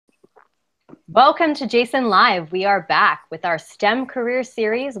Welcome to Jason Live. We are back with our STEM career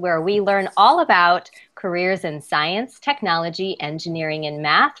series where we learn all about careers in science, technology, engineering, and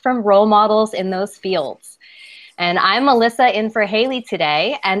math from role models in those fields. And I'm Melissa in for Haley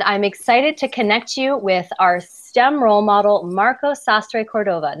today, and I'm excited to connect you with our STEM role model, Marcos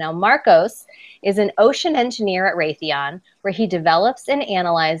Sastre-Córdova. Now, Marcos is an ocean engineer at Raytheon, where he develops and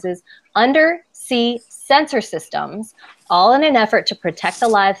analyzes undersea sensor systems, all in an effort to protect the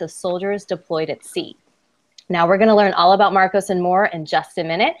lives of soldiers deployed at sea. Now, we're going to learn all about Marcos and more in just a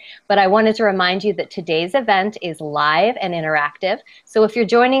minute, but I wanted to remind you that today's event is live and interactive. So if you're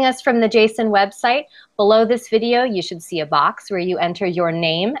joining us from the Jason website, below this video, you should see a box where you enter your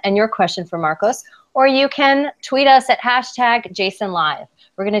name and your question for Marcos, or you can tweet us at #JasonLive.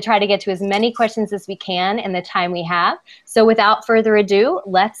 We're going to try to get to as many questions as we can in the time we have. So without further ado,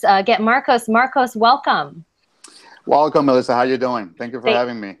 let's get Marcos. Marcos, welcome. Welcome, Melissa. How you doing? Thank you for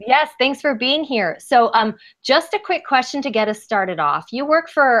having me. Yes, thanks for being here. So just a quick question to get us started off. You work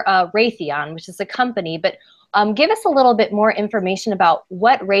for Raytheon, which is a company, but give us a little bit more information about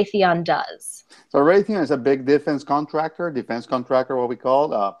what Raytheon does. So Raytheon is a big defense contractor, what we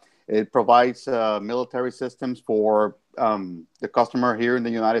call. It provides military systems for the customer here in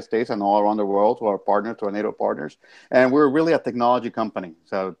the United States and all around the world, to our partners, to our NATO partners. And we're really a technology company.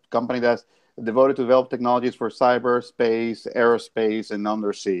 So a company that's devoted to develop technologies for cyberspace, aerospace, and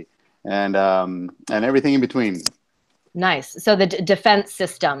undersea, and everything in between. Nice. So the defense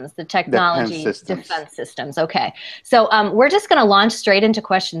systems, the technology, defense systems. Okay. So we're just going to launch straight into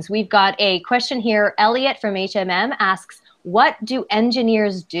questions. We've got a question here. Elliot from HMM asks, what do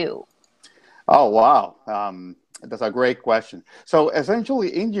engineers do? Oh, wow. That's a great question. So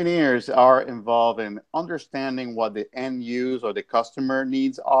essentially, engineers are involved in understanding what the end use or the customer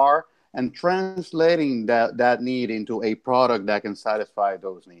needs are, and translating that need into a product that can satisfy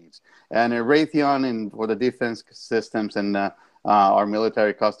those needs. And at Raytheon, and for the defense systems and our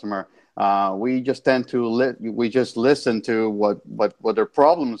military customer, we just tend to listen to what their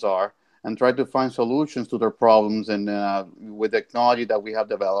problems are and try to find solutions to their problems, and with the technology that we have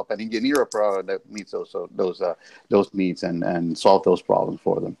developed, and engineer a product that meets those needs and solve those problems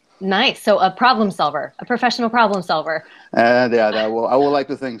for them. Nice. So a problem solver, a professional problem solver. Yeah, I would like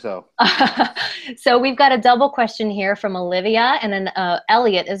to think so. So we've got a double question here from Olivia and then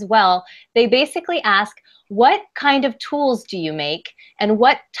Elliot as well. They basically ask, what kind of tools do you make, and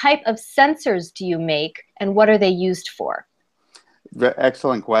what type of sensors do you make, and what are they used for?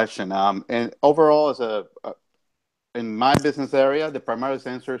 Excellent question. And overall, in my business area, the primary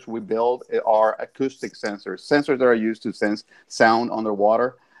sensors we build are acoustic sensors that are used to sense sound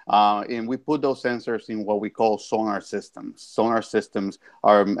underwater. And we put those sensors in what we call sonar systems. Sonar systems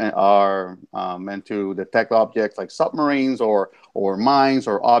are meant to detect objects like submarines or mines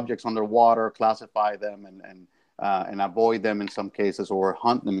or objects underwater, classify them and avoid them in some cases, or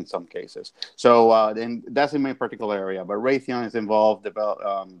hunt them in some cases. So and that's in my particular area. But Raytheon is involved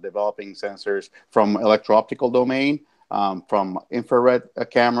developing sensors from electro-optical domain, from infrared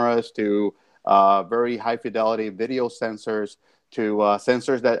cameras to very high fidelity video sensors, to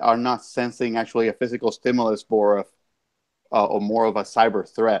sensors that are not sensing actually a physical stimulus or more of a cyber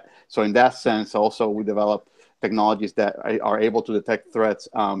threat. So in that sense, also we develop technologies that are able to detect threats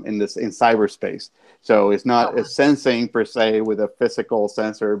in cyberspace. So it's not sensing per se with a physical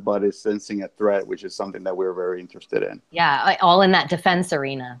sensor, but it's sensing a threat, which is something that we're very interested in. Yeah, all in that defense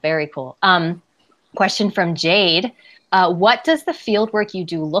arena. Very cool. Question from Jade. What does the field work you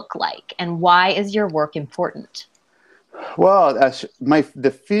do look like, and why is your work important? Well,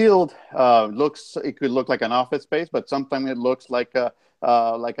 the field it could look like an office space, but sometimes it looks like an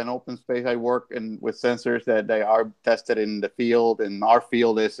open space. I work with sensors that they are tested in the field, and our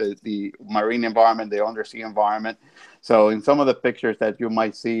field is the marine environment, the undersea environment. So in some of the pictures that you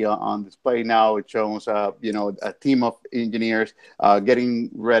might see on display now, it shows a team of engineers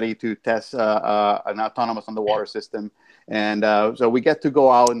getting ready to test an autonomous underwater system. And so we get to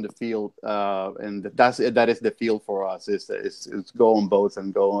go out in the field, and that is the field for us. It's go on boats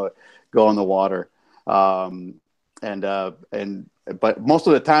and go on the water. But most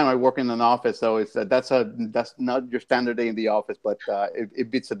of the time I work in an office, so that's not your standard day in the office, but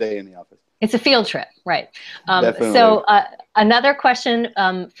it beats a day in the office. It's a field trip, right? Definitely. So another question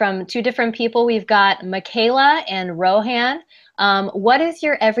from two different people. We've got Michaela and Rohan. What is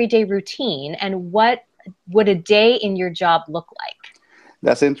your everyday routine, and what would a day in your job look like?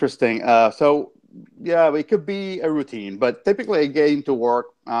 That's interesting. So yeah, it could be a routine, but typically I get into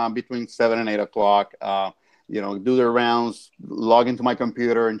work between 7 and 8 o'clock. do their rounds, log into my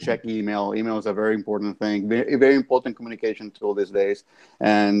computer and check email. Email is a very important thing, very important communication tool these days.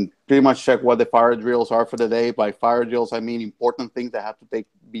 And pretty much check what the fire drills are for the day. By fire drills, I mean important things that have to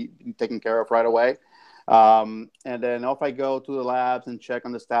be taken care of right away. And then if I go to the labs and check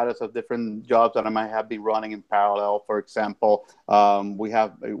on the status of different jobs that I might have been running in parallel. For example,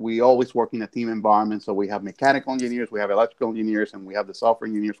 we always work in a team environment. So we have mechanical engineers, we have electrical engineers, and we have the software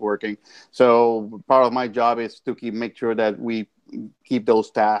engineers working. So part of my job is to make sure that we keep those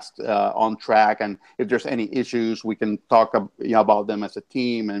tasks on track. And if there's any issues, we can talk about them as a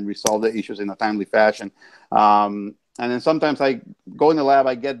team and resolve the issues in a timely fashion. And then sometimes I go in the lab,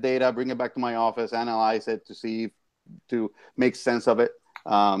 I get data, bring it back to my office, analyze it to make sense of it,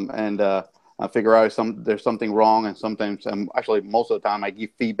 and I figure out if there's something wrong. And sometimes, actually most of the time, I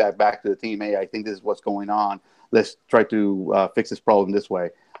give feedback back to the team. Hey, I think this is what's going on. Let's try to fix this problem this way.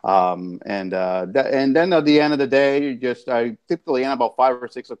 And then at the end of the day, I typically end about 5 or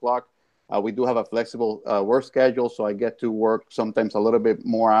 6 o'clock. We do have a flexible work schedule, so I get to work sometimes a little bit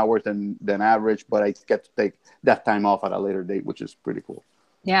more hours than average, but I get to take that time off at a later date, which is pretty cool.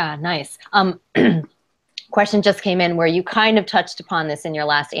 Yeah, nice. Question just came in where you kind of touched upon this in your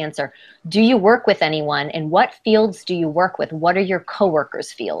last answer. Do you work with anyone? And what fields do you work with? What are your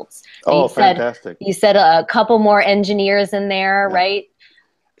coworkers' fields? So fantastic. You said a couple more engineers in there, yeah. Right?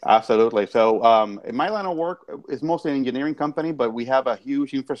 Absolutely. So in my line of work, it's mostly an engineering company, but we have a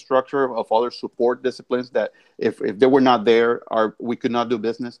huge infrastructure of other support disciplines that if they were not there, we could not do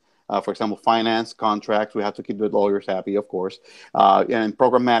business. For example, finance, contracts, we have to keep the lawyers happy, of course, and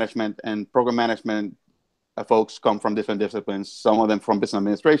program management. And program management folks come from different disciplines, some of them from business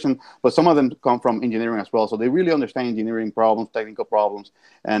administration, but some of them come from engineering as well. So they really understand engineering problems, technical problems.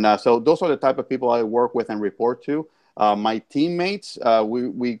 And so those are the type of people I work with and report to. My teammates,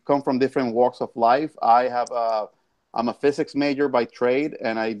 we come from different walks of life. I'm a physics major by trade,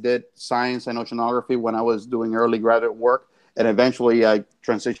 and I did science and oceanography when I was doing early graduate work. And eventually I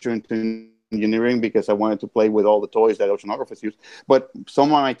transitioned to engineering because I wanted to play with all the toys that oceanographers use. But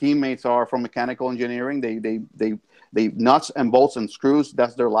some of my teammates are from mechanical engineering. They nuts and bolts and screws,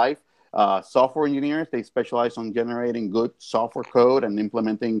 that's their life. Software engineers, they specialize on generating good software code and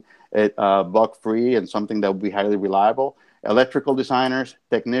implementing it bug-free and something that will be highly reliable. Electrical designers,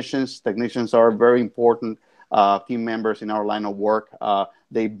 technicians are very important team members in our line of work.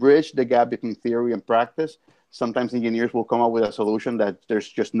 They bridge the gap between theory and practice. Sometimes engineers will come up with a solution that there's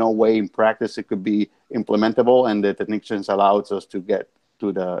just no way in practice it could be implementable, and the technicians allows us to get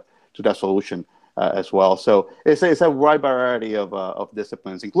to that solution as well. So it's a wide variety of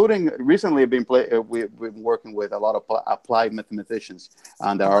disciplines, including recently we've been working with a lot of applied mathematicians,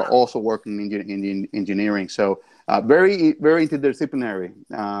 and are also working in engineering. So very interdisciplinary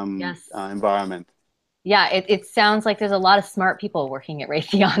environment. Yeah, it sounds like there's a lot of smart people working at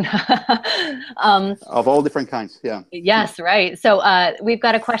Raytheon. Of all different kinds, yeah. Yes, right. So we've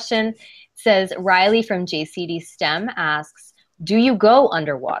got a question. It says, Riley from JCD STEM asks, do you go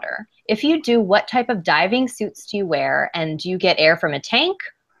underwater? If you do, what type of diving suits do you wear? And do you get air from a tank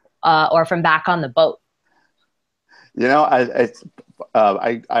or from back on the boat? I'm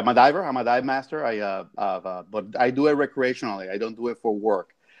a diver. I'm a dive master. But I do it recreationally. I don't do it for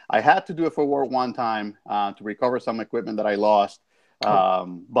work. I had to do it for work one time to recover some equipment that I lost,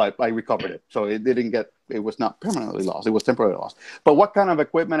 but I recovered it. So it was not permanently lost. It was temporarily lost. But what kind of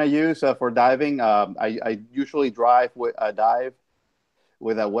equipment I use for diving? I usually dive with a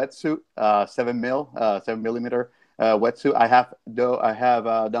wetsuit, 7 millimeter wetsuit. I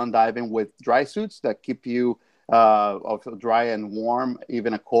have done diving with dry suits that keep you also dry and warm,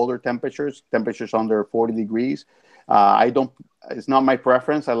 even at colder temperatures under 40 degrees. It's not my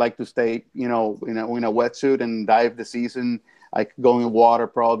preference. I like to stay, in a wetsuit and dive the season. I could go in water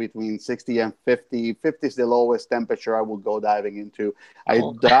probably between 60 and 50. 50 is the lowest temperature I will go diving into.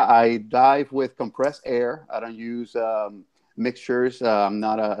 Cool. I dive with compressed air. I don't use mixtures.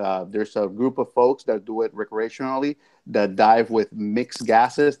 There's a group of folks that do it recreationally that dive with mixed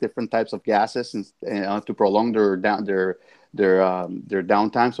gases, different types of gases, to prolong their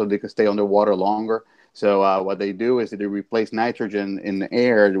downtime so they can stay underwater longer. So what they do is they replace nitrogen in the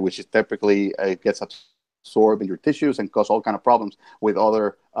air, which is typically gets absorbed in your tissues and cause all kind of problems with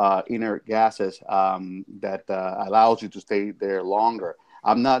other inert gases that allows you to stay there longer.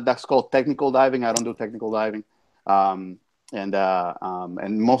 That's called technical diving. I don't do technical diving. And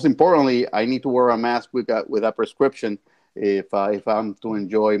most importantly, I need to wear a mask with a prescription if I'm to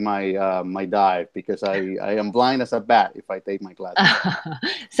enjoy my dive, because I am blind as a bat if I take my glasses.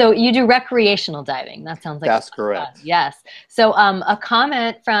 So you do recreational diving. That sounds like that's correct. Yes. So a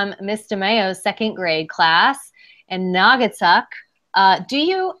comment from Miss DeMayo's second grade class. and Naugatuck. Do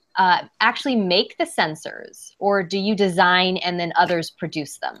you actually make the sensors, or do you design and then others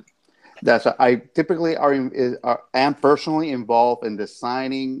produce them? I typically am personally involved in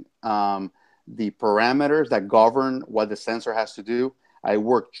designing the parameters that govern what the sensor has to do. I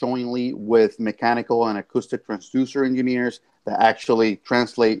work jointly with mechanical and acoustic transducer engineers that actually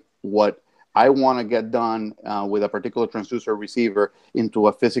translate what I want to get done with a particular transducer receiver into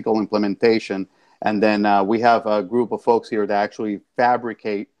a physical implementation. And then we have a group of folks here that actually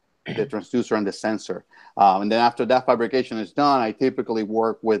fabricate the transducer and the sensor. And then after that fabrication is done, I typically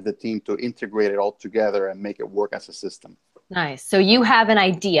work with the team to integrate it all together and make it work as a system. Nice. So you have an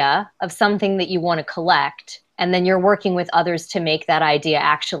idea of something that you want to collect, and then you're working with others to make that idea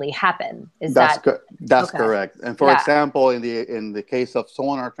actually happen. That's okay. Correct. And for example, in the case of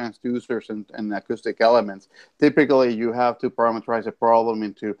sonar transducers and acoustic elements, typically you have to parameterize a problem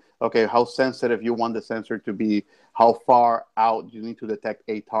into, okay, how sensitive you want the sensor to be, how far out you need to detect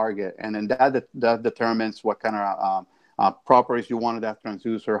a target, and then that determines what kind of properties you want of that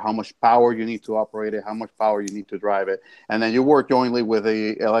transducer, how much power you need to operate it, how much power you need to drive it. And then you work jointly with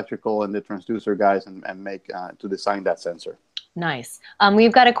the electrical and the transducer guys and make to design that sensor. Nice.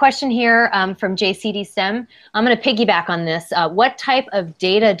 We've got a question here from JCD STEM. I'm going to piggyback on this. What type of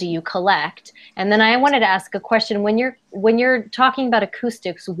data do you collect? And then I wanted to ask a question. When you're talking about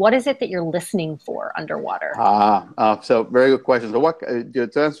acoustics, what is it that you're listening for underwater? So very good question. So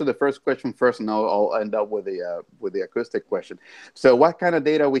to answer the first question first, and I'll end up with the acoustic question. So what kind of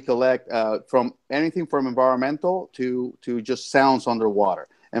data we collect from anything from environmental to just sounds underwater.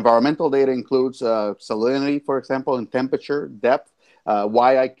 Environmental data includes salinity, for example, and temperature, depth.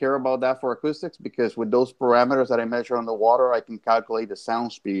 Why I care about that for acoustics? Because with those parameters that I measure on the water, I can calculate the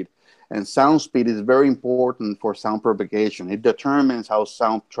sound speed. And sound speed is very important for sound propagation. It determines how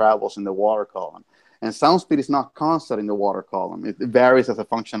sound travels in the water column. And sound speed is not constant in the water column. It varies as a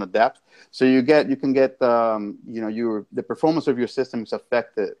function of depth. So you can get the performance of your system is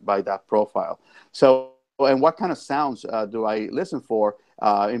affected by that profile. So, and what kind of sounds do I listen for?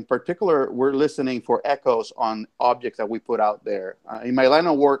 In particular, we're listening for echoes on objects that we put out there. In my line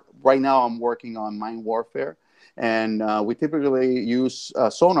of work, right now I'm working on mine warfare. And we typically use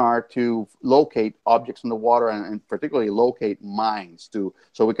sonar to locate objects in the water and particularly locate mines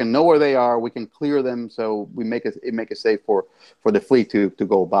so we can know where they are, we can clear them, so we make it safe for the fleet to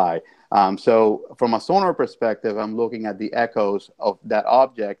go by. So from a sonar perspective, I'm looking at the echoes of that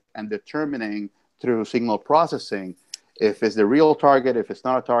object and determining through signal processing if it's the real target, if it's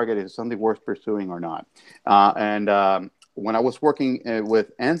not a target, if it's something worth pursuing or not. When I was working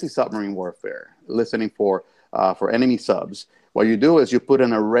with anti-submarine warfare, listening for enemy subs, what you do is you put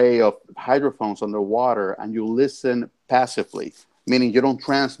an array of hydrophones underwater and you listen passively, meaning you don't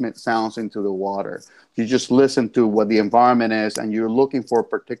transmit sounds into the water. You just listen to what the environment is and you're looking for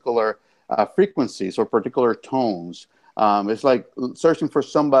particular frequencies or particular tones. It's like searching for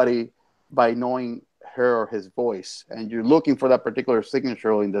somebody by knowing her or his voice, and you're looking for that particular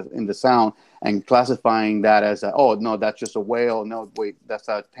signature in the sound and classifying that as oh no, that's just a whale, no wait, that's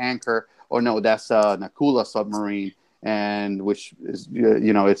a tanker, or no, that's an Akula submarine, and which is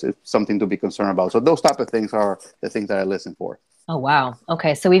it's something to be concerned about. So those type of things are the things that I listen for. Oh wow.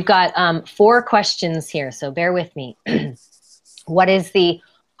 Okay, so we've got 4 questions here, so bear with me. What is the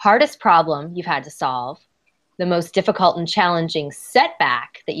hardest problem you've had to solve? The most difficult and challenging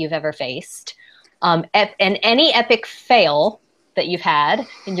setback that you've ever faced? And any epic fail that you've had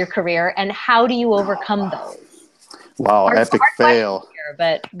in your career, and how do you overcome those? Wow, epic fail. Here,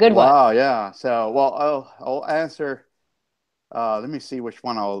 but good one. Wow, yeah. So, well, I'll answer. Let me see which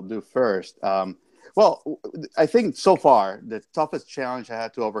one I'll do first. Well, I think so far the toughest challenge I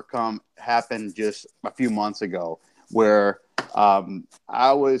had to overcome happened just a few months ago, where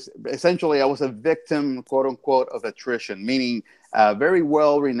I was a victim, quote unquote, of attrition, meaning a very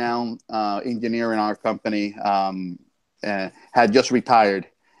well-renowned engineer in our company had just retired,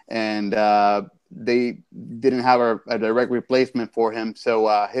 and they didn't have a direct replacement for him. So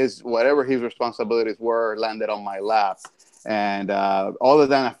whatever his responsibilities were landed on my lap. And other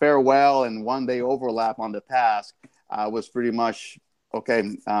than a farewell and one day overlap on the task, I was pretty much, okay,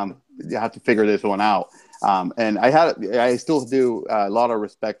 you have to figure this one out. And I still do a lot of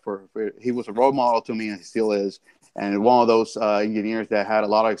respect for he was a role model to me, and he still is. And one of those engineers that had a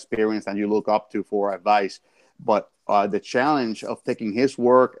lot of experience and you look up to for advice. But the challenge of taking his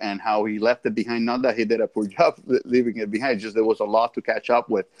work and how he left it behind, not that he did a poor job leaving it behind, just there was a lot to catch up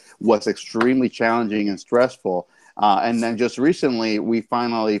with, was extremely challenging and stressful. And then just recently, we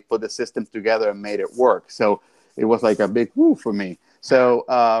finally put the system together and made it work. So it was like a big woo for me. So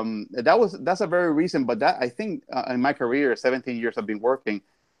that's a very recent, but that I think in my career, 17 years I've been working,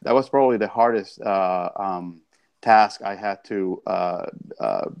 that was probably the hardest task I had to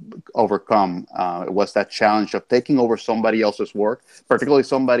overcome. It was that challenge of taking over somebody else's work, particularly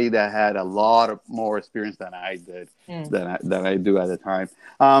somebody that had a lot of more experience than I did, Mm. than I do at the time.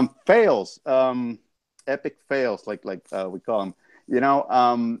 Fails, epic fails, like we call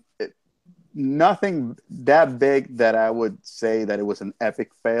them. Nothing that big that I would say that it was an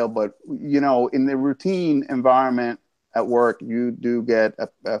epic fail, but in the routine environment at work, you do get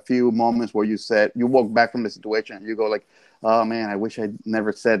a few moments where you walk back from the situation and you go like, oh man, I wish I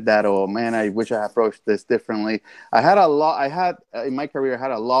never said that, or man, I wish I approached this differently. I had in my career, I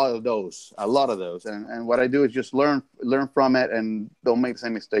had a lot of those, and what I do is just learn from it and don't make the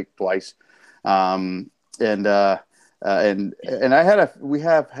same mistake twice. Um, and we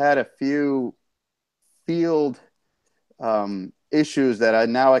have had a few field issues that I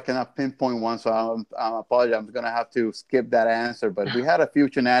cannot pinpoint one, so I'm apologize. I'm going to have to skip that answer. But we had a few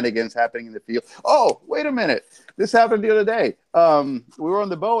shenanigans happening in the field. Oh, wait a minute! This happened the other day. We were on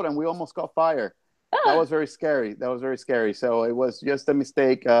the boat and we almost caught fire. That was very scary. So it was just a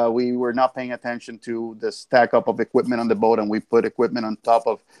mistake. We were not paying attention to the stack up of equipment on the boat, and we put equipment on top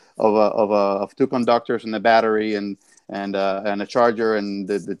of two conductors and a battery and a charger, and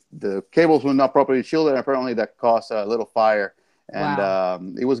the cables were not properly shielded. And apparently, that caused a little fire. And Wow.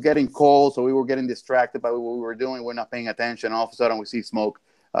 it was getting cold, so we were getting distracted by what we were doing. We're not paying attention. All of a sudden, we see smoke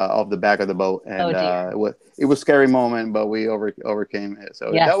off the back of the boat, Oh and dear. it was a scary moment, but we overcame it.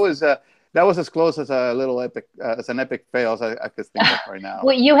 So Yes. that was as close as a little epic, as an epic fail as I could think of right now.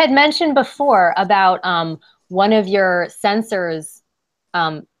 What you had mentioned before about one of your sensors,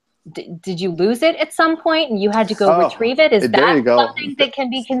 um, did you lose it at some point and you had to go Oh, retrieve it? Is there that you go. something that can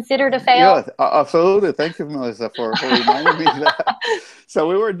be considered a fail? Yeah, absolutely. Thank you, Melissa, for reminding me that. So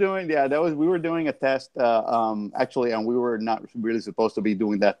we were doing a test actually, and we were not really supposed to be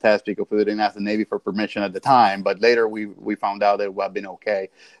doing that test because we didn't ask the Navy for permission at the time. But later we found out that it would have been okay.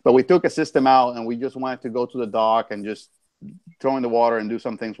 But we took a system out and we just wanted to go to the dock and just throw in the water and do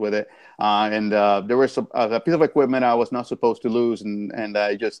some things with it. And there was a piece of equipment I was not supposed to lose, and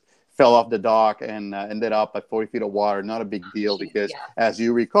I just fell off the dock and ended up at 40 feet of water. Not a big deal because, Yeah. as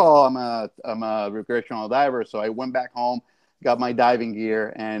you recall, I'm a recreational diver. So I went back home, got my diving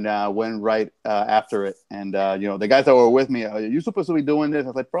gear, and went right after it. And the guys that were with me, are you supposed to be doing this? I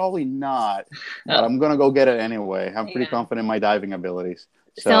was like, probably not, but I'm gonna go get it anyway. I'm pretty Yeah. confident in my diving abilities.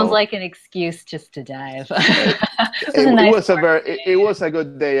 Sounds So like an excuse just to dive. it, It was a it nice was warm it day. was a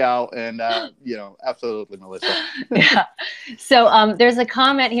good day out, and absolutely, Melissa. Yeah. So there's a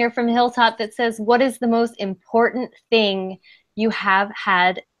comment here from Hilltop that says, "What is the most important thing you have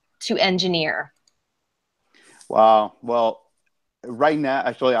had to engineer?" Wow. Well, right now,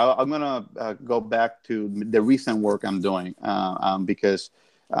 actually, I'm gonna go back to the recent work I'm doing because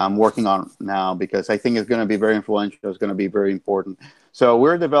I'm working on now because I think it's going to be very influential. It's going to be very important. So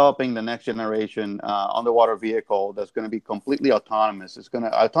we're developing the next generation underwater vehicle that's going to be completely autonomous.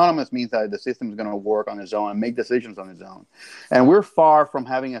 Autonomous means that the system is going to work on its own and make decisions on its own. And we're far from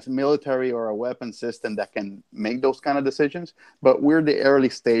having a military or a weapon system that can make those kind of decisions, but we're the early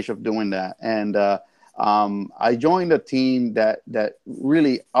stage of doing that. And I joined a team that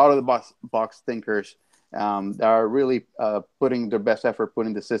really out of the box thinkers that are really putting their best effort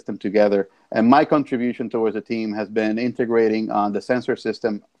putting the system together. And my contribution towards the team has been integrating the sensor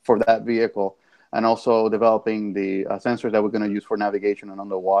system for that vehicle and also developing the sensors that we're going to use for navigation and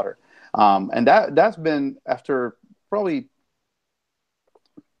underwater. And that's been after probably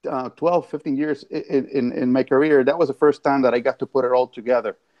 12, 15 years in my career. That was the first time that I got to put it all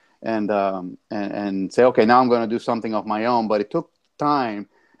together and say, okay, now I'm going to do something of my own. But it took time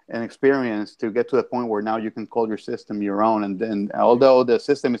and experience to get to the point where now you can call your system your own. And then, although the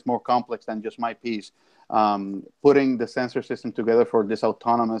system is more complex than just my piece, putting the sensor system together for this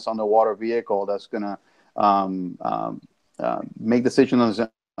autonomous underwater vehicle that's going to make decisions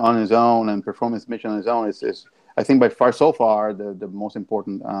on his own and perform his mission on his own is I think by far so far the most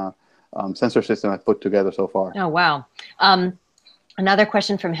important sensor system I've put together so far. Oh, wow. Another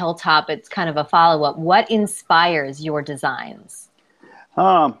question from Hilltop. It's kind of a follow-up. What inspires your designs?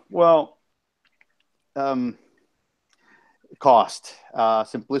 Well, um, cost,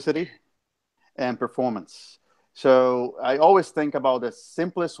 simplicity, and performance. So I always think about the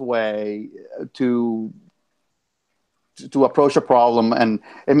simplest way to to approach a problem. And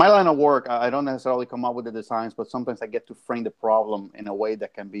in my line of work, I don't necessarily come up with the designs, but sometimes I get to frame the problem in a way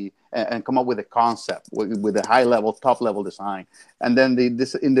that can be, and come up with a concept with a high level, top level design. And then the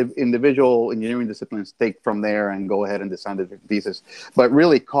individual engineering disciplines take from there and go ahead and design the pieces. But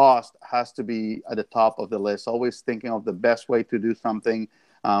really, cost has to be at the top of the list. Always thinking of the best way to do something,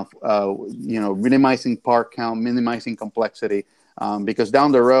 minimizing part count, minimizing complexity. Because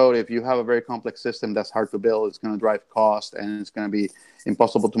down the road, if you have a very complex system that's hard to build, it's going to drive cost and it's going to be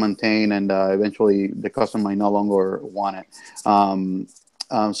impossible to maintain, and eventually the customer might no longer want it.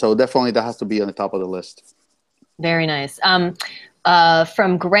 So definitely that has to be on the top of the list. Very nice.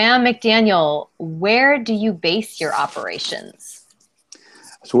 From Graham McDaniel, where do you base your operations?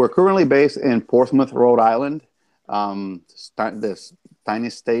 So we're currently based in Portsmouth, Rhode Island, this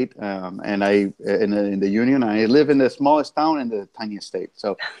tiny state, and in the Union. I live in the smallest town in the tiniest state.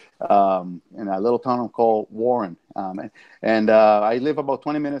 So in a little town called Warren, and I live about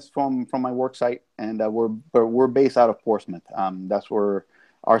 20 minutes from my work site, and we're based out of Portsmouth. That's where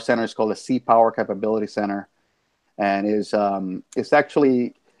our center is called the Sea Power Capability Center, and it's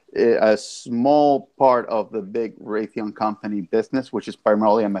actually a small part of the big Raytheon company business, which is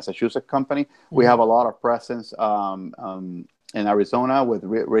primarily a Massachusetts company. Mm-hmm. We have a lot of presence in Arizona with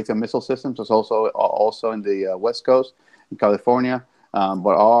Raytheon missile systems. It's also in the West Coast, in California.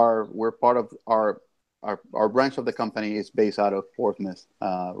 But we're part of our branch of the company is based out of Portsmouth,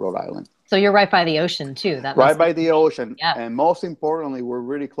 Rhode Island. So you're right by the ocean too. Right by the ocean. Yeah. And most importantly, we're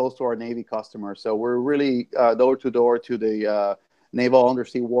really close to our Navy customers. So we're really door to door to the Naval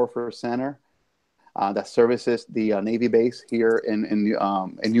Undersea Warfare Center that services the Navy base here in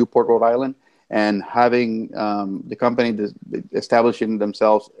Newport, Rhode Island. And having the company establishing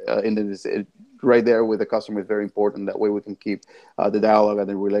themselves right there with the customer is very important. That way we can keep the dialogue and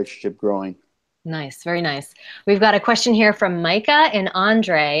the relationship growing. Nice, very nice. We've got a question here from Micah and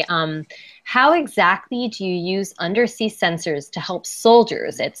Andre. How exactly do you use undersea sensors to help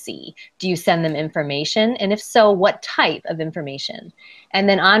soldiers at sea? Do you send them information? And if so, what type of information? And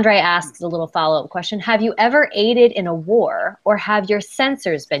then Andre asks a little follow-up question. Have you ever aided in a war, or have your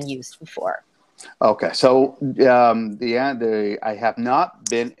sensors been used before? Okay, so I have not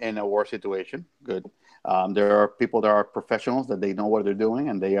been in a war situation. Good. There are people that are professionals that they know what they're doing,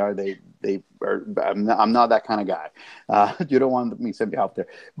 and they are. I'm not that kind of guy. You don't want me to send me out there.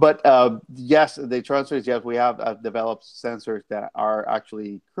 But yes, the answer is yes. We have developed sensors that are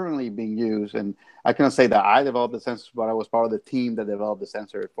actually currently being used, and I cannot say that I developed the sensors, but I was part of the team that developed the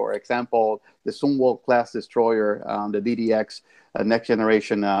sensor. For example, the Sunwolf class destroyer, the DDX. Next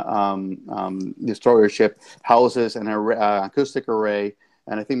generation destroyer ship houses an acoustic array,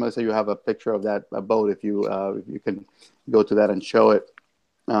 and I think, Melissa, you have a picture of that boat. If you can go to that and show it.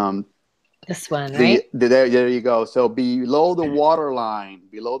 This one, right? There you go. So below the waterline,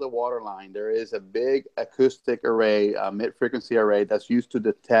 there is a big acoustic array, mid-frequency array that's used to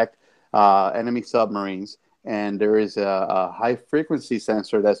detect enemy submarines, and there is a high-frequency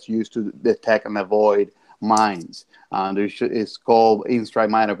sensor that's used to detect and avoid mines. It's called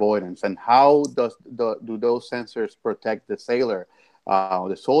in-strike mine avoidance. And how do those sensors protect the sailor,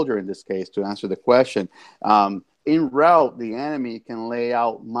 the soldier in this case, to answer the question? In route, the enemy can lay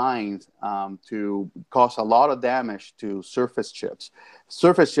out mines to cause a lot of damage to surface ships.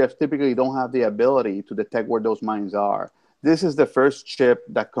 Surface ships typically don't have the ability to detect where those mines are. This is the first ship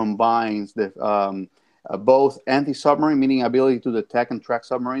that combines the both anti-submarine, meaning ability to detect and track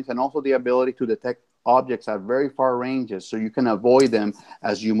submarines, and also the ability to detect objects at very far ranges, so you can avoid them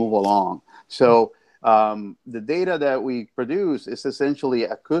as you move along. So the data that we produce is essentially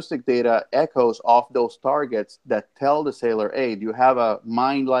acoustic data echoes of those targets that tell the sailor, hey, do you have a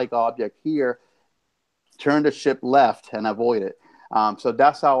mine-like object here? Turn the ship left and avoid it. So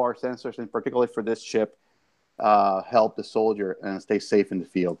that's how our sensors, and particularly for this ship, help the soldier and stay safe in the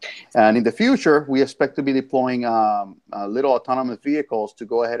field. And in the future, we expect to be deploying little autonomous vehicles to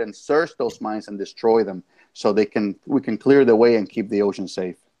go ahead and search those mines and destroy them, so we can clear the way and keep the ocean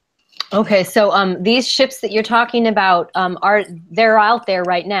safe. Okay, so these ships that you're talking about they're out there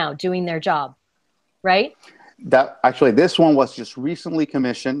right now doing their job, right? That actually, this one was just recently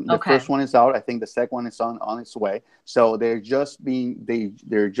commissioned. The Okay. first one is out. I think the second one is on its way. So they're just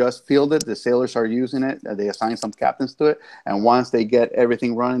fielded. The sailors are using it. They assign some captains to it, and once they get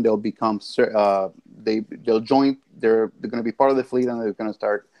everything running, they'll become they'll join. They're going to be part of the fleet, and they're going to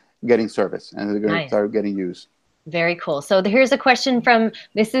start getting service, and they're going to start getting used. Very cool. So here's a question from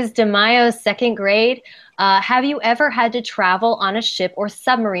Mrs. DeMayo's second grade. Have you ever had to travel on a ship or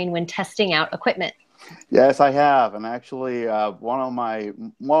submarine when testing out equipment? Yes, I have, and actually, one of my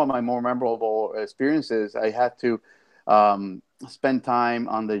more memorable experiences, I had to spend time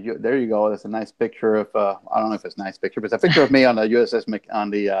on the. There you go. That's a nice picture of. I don't know if it's a nice picture, but it's a picture of me on the USS on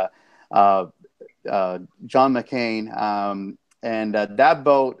the uh, John McCain. And that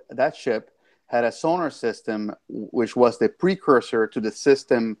boat, that ship, had a sonar system which was the precursor to the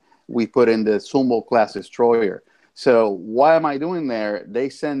system we put in the Sumbo class destroyer. So what am I doing there? They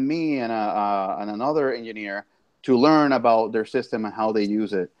send me and another engineer to learn about their system and how they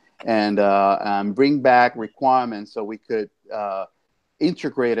use it, and bring back requirements so we could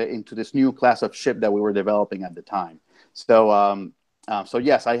integrate it into this new class of ship that we were developing at the time. So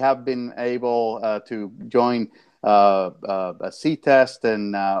yes, I have been able to join a sea test,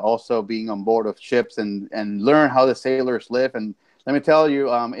 and also being on board of ships, and learn how the sailors live. And let me tell you,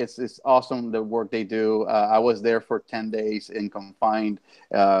 it's awesome the work they do. I was there for 10 days in confined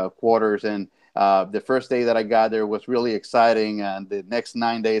quarters, and the first day that I got there was really exciting, and the next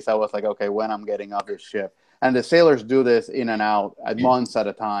 9 days I was like, okay, when I'm getting off this ship. And the sailors do this in and out at months at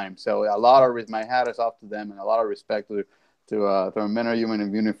a time. So a lot of my hat is off to them, and a lot of respect to a men or women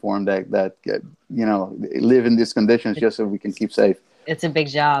in uniform that live in these conditions just so we can keep safe. It's a big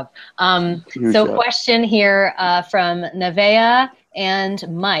job. Huge So job. question here from Nevea and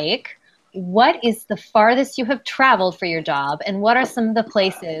Mike. What is the farthest you have traveled for your job, and what are some of the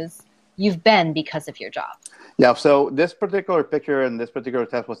places you've been because of your job? Yeah, so this particular picture and this particular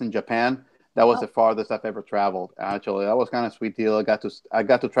test was in Japan. That was the farthest I've ever traveled. Actually, that was kind of a sweet deal. I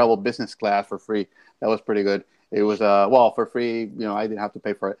got to travel business class for free. That was pretty good. It was for free. I didn't have to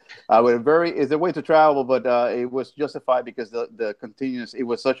pay for it. It's a way to travel, but it was justified because the continuous. It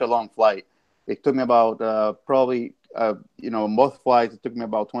was such a long flight. It took me about probably most flights. It took me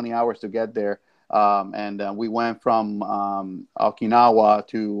about 20 hours to get there. And we went from Okinawa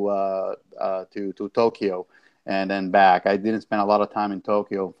to Tokyo and then back. I didn't spend a lot of time in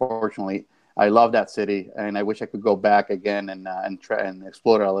Tokyo, unfortunately. I love that city, and I wish I could go back again and try and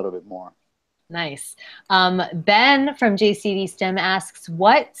explore it a little bit more. Nice. Ben from JCD STEM asks,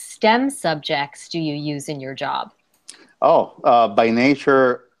 what STEM subjects do you use in your job? By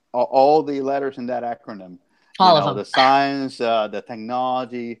nature, all the letters in that acronym. All of them. The science, the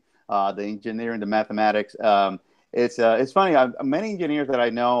technology, the engineering, the mathematics. It's funny. Many engineers that I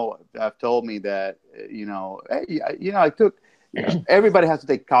know have told me that I took. Everybody has to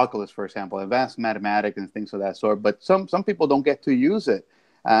take calculus, for example, advanced mathematics and things of that sort. But some people don't get to use it.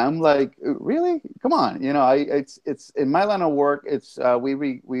 I'm like, really? Come on, it's in my line of work. It's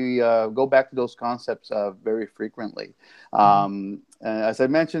we go back to those concepts very frequently. As I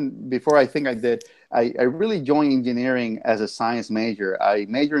mentioned before, I think I did. I really joined engineering as a science major. I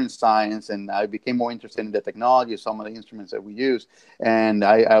majored in science, and I became more interested in the technology of some of the instruments that we use. And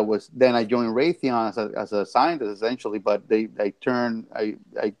I joined Raytheon as a scientist, essentially. But I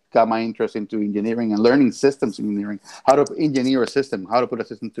got my interest into engineering and learning systems engineering, how to engineer a system, how to put a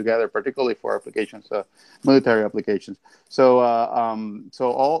system together, particularly for applications, military applications. So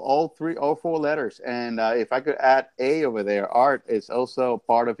all four letters. And if I could add A over there, art is also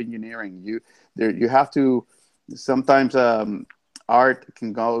part of engineering. You have to sometimes art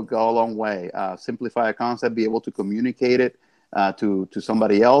can go a long way. Simplify a concept, be able to communicate it to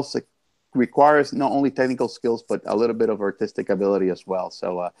somebody else. It requires not only technical skills but a little bit of artistic ability as well.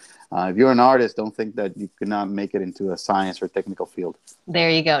 So if you're an artist, don't think that you cannot make it into a science or technical field. There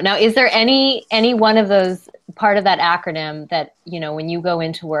you go. Now, is there any one of those part of that acronym that when you go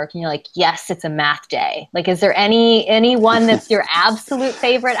into work and you're like, yes, it's a math day? Like, is there any one that's your absolute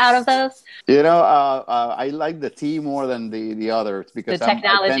favorite out of those? I like the T more than the others because the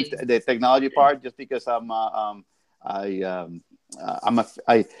technology. the technology part, just because I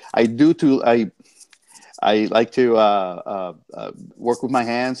like to work with my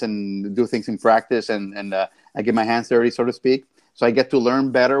hands and do things in practice, and I get my hands dirty, so to speak. So I get to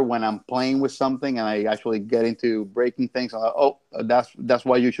learn better when I'm playing with something and I actually get into breaking things. I'm like, that's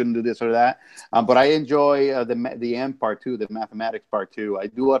why you shouldn't do this or that. But I enjoy the M part too, the mathematics part too. I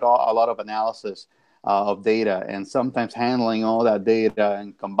do a lot of analysis of data, and sometimes handling all that data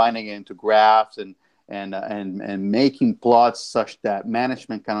and combining it into graphs and making plots such that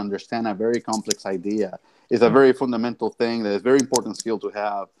management can understand a very complex idea is a very fundamental thing that is a very important skill to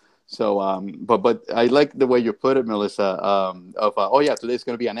have. So, but I like the way you put it, Melissa, today's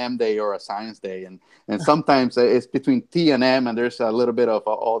going to be an M day or a science day. And sometimes it's between T and M, and there's a little bit of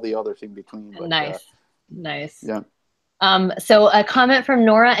all the others in between. But, nice. Yeah. So a comment from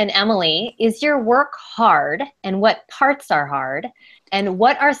Nora and Emily: is your work hard, and what parts are hard? And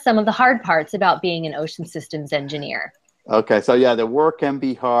what are some of the hard parts about being an ocean systems engineer? Okay, so yeah, the work can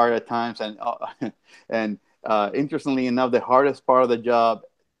be hard at times. And interestingly enough, the hardest part of the job,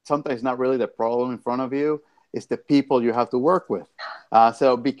 sometimes not really the problem in front of you. it's the people you have to work with.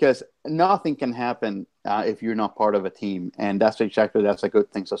 So because nothing can happen if you're not part of a team, and that's a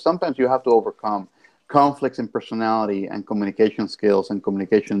good thing. So sometimes you have to overcome conflicts in personality and communication skills and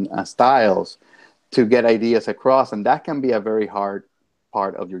communication styles to get ideas across, and that can be a very hard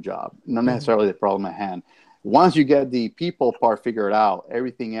part of your job, not necessarily the problem at hand. Once you get the people part figured out,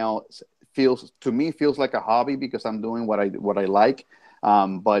 everything else feels like a hobby because I'm doing what I like.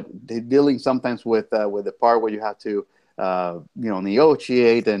 But dealing sometimes with the part where you have to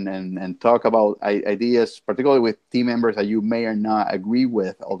negotiate and talk about ideas, particularly with team members that you may or not agree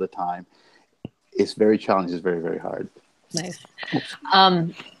with all the time, is very challenging. It's very, very hard. Nice.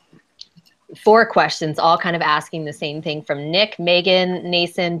 4 questions, all kind of asking the same thing from Nick, Megan,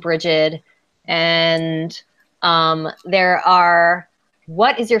 Nason, Bridget, and there are,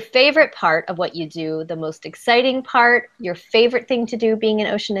 what is your favorite part of what you do, the most exciting part, your favorite thing to do being an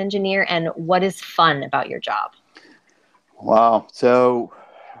ocean engineer, and what is fun about your job? Wow. So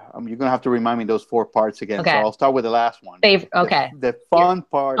you're going to have to remind me those 4 parts again. Okay. So I'll start with the last one. Okay. The fun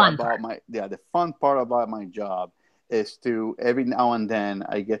part about my job is to every now and then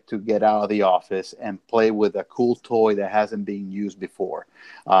I get out of the office and play with a cool toy that hasn't been used before,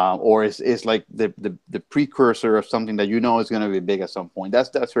 or is like the precursor of something that is going to be big at some point.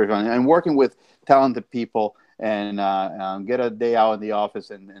 That's very fun. And working with talented people and get a day out in the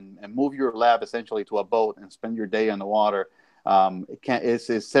office and move your lab essentially to a boat and spend your day on the water.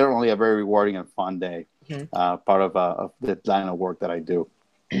 It's certainly a very rewarding and fun day. Part of the line of work that I do.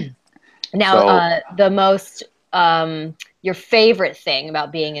 Now, the most your favorite thing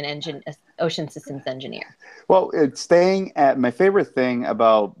about being an ocean systems engineer? Well, it's my favorite thing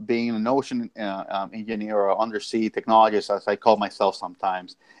about being an ocean engineer or undersea technologist, as I call myself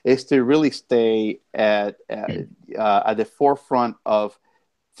sometimes, is to really stay at the forefront of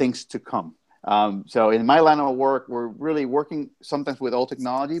things to come. So in my line of work, we're really working sometimes with old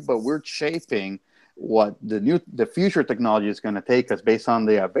technology, but we're shaping what the future technology is going to take us based on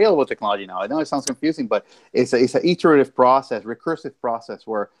the available technology now. I know it sounds confusing, but it's an iterative process, recursive process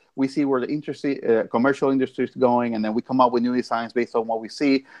where we see where the commercial industry is going, and then we come up with new designs based on what we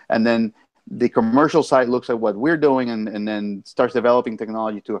see, and then the commercial side looks at what we're doing and then starts developing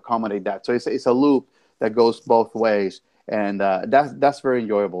technology to accommodate that. So it's a loop that goes both ways. And that's very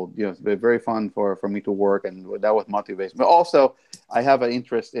enjoyable. It's been very fun for me to work, and that was motivation. But also, I have an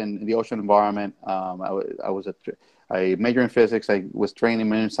interest in the ocean environment. I majored in physics. I was trained in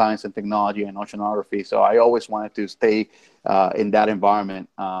marine science and technology and oceanography. So I always wanted to stay in that environment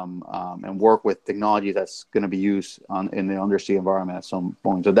and work with technology that's going to be used in the undersea environment at some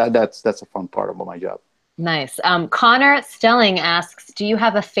point. So that's a fun part about my job. Nice. Connor Stelling asks, do you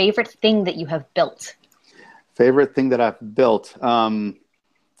have a favorite thing that you have built? Favorite thing that I've built?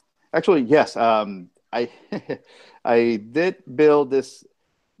 Actually, yes. I I did build this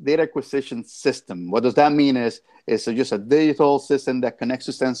data acquisition system. What does that mean is just a digital system that connects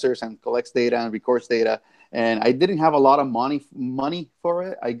to sensors and collects data and records data. And I didn't have a lot of money for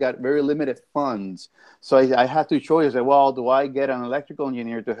it. I got very limited funds. So I had two choices. Well, do I get an electrical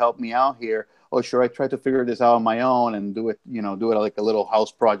engineer to help me out here? Or should I try to figure this out on my own and do it like a little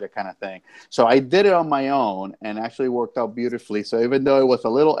house project kind of thing? So I did it on my own and actually worked out beautifully. So even though it was a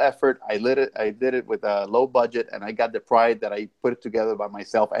little effort, I did it with a low budget, and I got the pride that I put it together by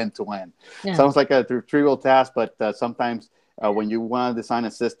myself end to end. Yeah. Sounds like a trivial task, but sometimes when you want to design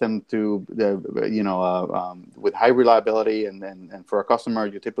a system to with high reliability and for a customer,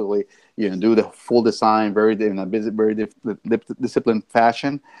 you typically do the full design in a very disciplined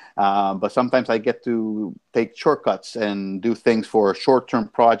fashion. But sometimes I get to take shortcuts and do things for a short-term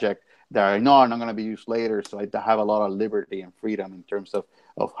project that I know are not going to be used later. So I have a lot of liberty and freedom in terms of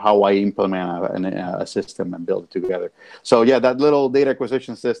how I implement a system and build it together. So yeah, that little data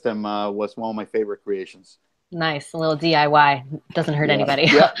acquisition system was one of my favorite creations. Nice. A little DIY. Doesn't hurt anybody.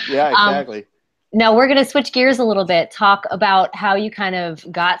 Yeah, exactly. Now we're going to switch gears a little bit, talk about how you kind of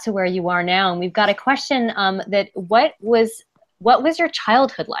got to where you are now. And we've got a question that what was your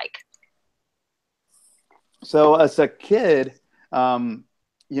childhood like? So as a kid,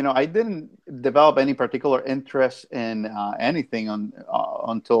 I didn't develop any particular interest in anything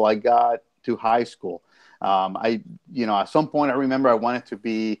until I got to high school. At some point I remember I wanted to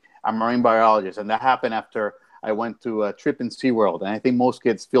be a marine biologist, and that happened after I went to a trip in SeaWorld. And I think most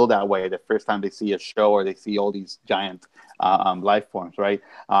kids feel that way the first time they see a show or they see all these giant life forms, right?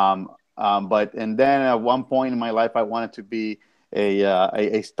 And then at one point in my life, I wanted to be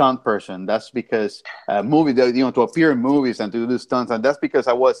a stunt person. That's because to appear in movies and to do stunts, and that's because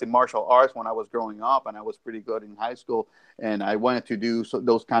I was in martial arts when I was growing up, and I was pretty good in high school, and I wanted to do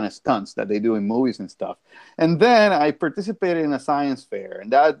those kind of stunts that they do in movies and stuff. And then I participated in a science fair,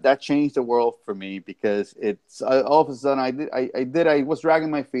 and that changed the world for me, because it's all of a sudden I was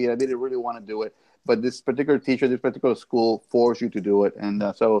dragging my feet. I didn't really want to do it, but this particular teacher, this particular school forced you to do it, and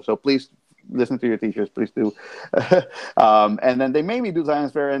so please listen to your teachers, please do. And then they made me do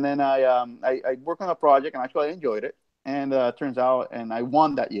science fair, and then I worked on a project, and actually I enjoyed it. And turns out, and I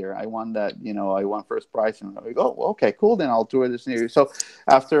won that year. I won that, I won first prize, and I go, oh, okay, cool. Then I'll do it this year. So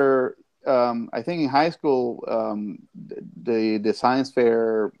after, I think in high school, the science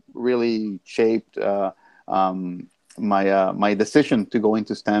fair really shaped my decision to go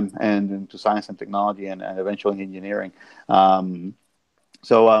into STEM and into science and technology, and eventually engineering.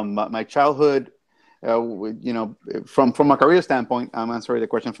 So my childhood, from a career standpoint, I'm answering the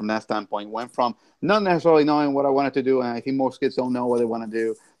question from that standpoint, went from not necessarily knowing what I wanted to do, and I think most kids don't know what they want to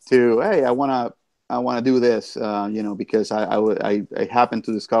do, to, hey, I want to do this, because I happened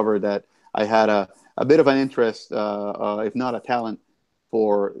to discover that I had a bit of an interest, if not a talent,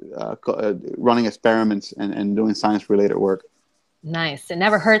 for running experiments and doing science related work. Nice. It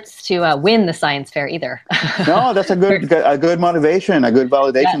never hurts to win the science fair either. No, that's a good motivation, a good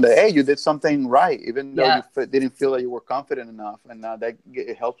validation that, Yes. hey, you did something right, even though Yeah. you didn't feel that you were confident enough, and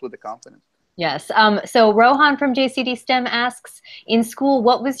it helps with the confidence. Yes. So Rohan from JCD STEM asks, in school,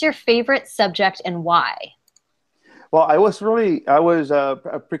 what was your favorite subject and why? Well, I was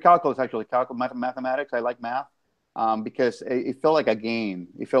pre-calculus, actually, mathematics. I like math, because it felt like a game.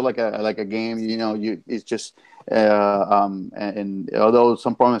 It felt like a game. It's just and although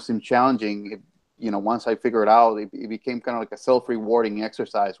some problems seem challenging, once I figured it out, it became kind of like a self-rewarding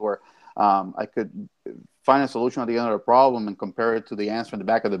exercise where I could find a solution at the end of the problem and compare it to the answer in the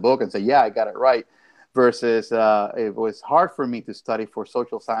back of the book and say, yeah, I got it right. Versus it was hard for me to study for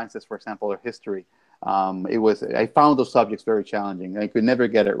social sciences, for example, or history. I found those subjects very challenging. I could never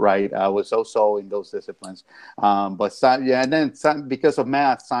get it right. I was so in those disciplines. And then because of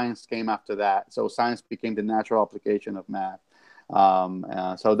math, science came after that. So science became the natural application of math.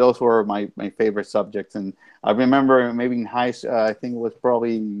 So those were my favorite subjects. And I remember maybe in high school, I think it was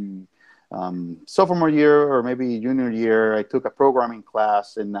probably sophomore year or maybe junior year, I took a programming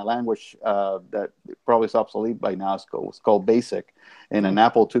class in a language that probably is obsolete by now. It's called BASIC, in an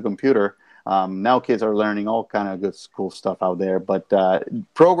Apple II computer. Now kids are learning all kind of good cool stuff out there, but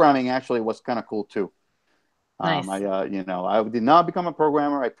programming actually was kind of cool too. Nice. I did not become a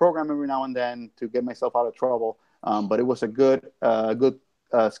programmer. I program every now and then to get myself out of trouble, but it was a good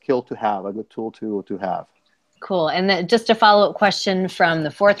skill to have, a good tool to have. Cool. And then just a follow-up question from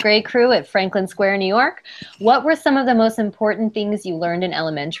the fourth grade crew at Franklin Square, New York. What were some of the most important things you learned in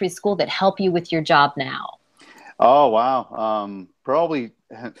elementary school that help you with your job now? Oh, wow. Probably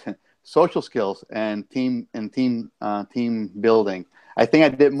social skills and team building. I think I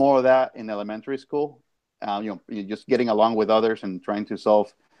did more of that in elementary school. Just getting along with others and trying to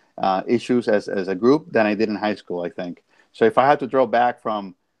solve issues as a group than I did in high school, I think. So if I had to draw back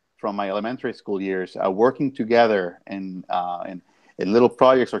from my elementary school years, working together in little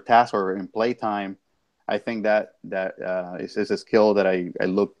projects or tasks or in playtime, I think that is a skill that I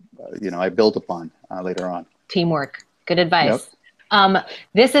built upon later on. Teamwork. Good advice. Yep.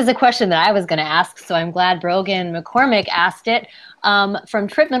 This is a question that I was going to ask, so I'm glad Brogan McCormick asked it. From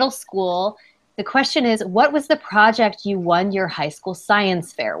Tripp Middle School, the question is, what was the project you won your high school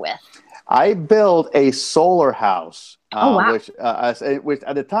science fair with? I built a solar house, Oh, wow. which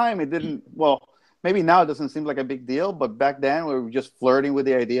at the time it didn't, well, maybe now it doesn't seem like a big deal, but back then we were just flirting with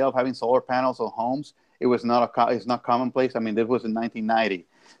the idea of having solar panels on homes. It was it's not commonplace. I mean, this was in 1990.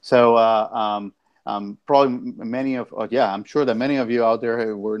 So probably I'm sure that many of you out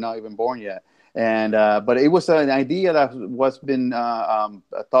there were not even born yet. And but it was an idea that was been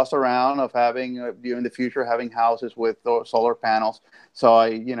tossed around of having in the future having houses with solar panels. So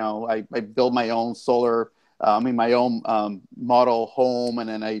I built my own my own model home, and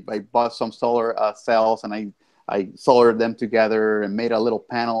then I bought some solar cells, and I soldered them together and made a little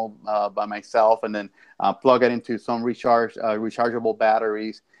panel by myself, and then plug it into some rechargeable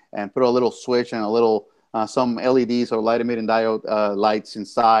batteries, and put a little switch and a little some LEDs or light emitting diode lights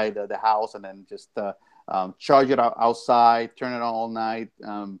inside the house, and then just charge it outside, turn it on all night,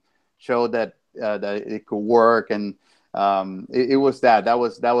 show that it could work, and it was that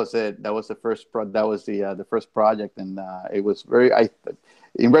was it. That was the first project, and it was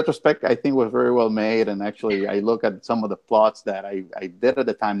in retrospect, I think it was very well made. And actually, I look at some of the plots that I did at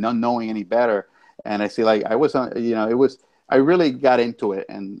the time, not knowing any better, and I see like I was I really got into it,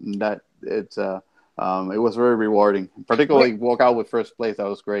 and that it was very rewarding. Particularly walk out with first place. That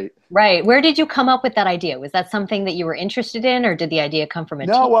was great. Right. Where did you come up with that idea? Was that something that you were interested in, or did the idea come from a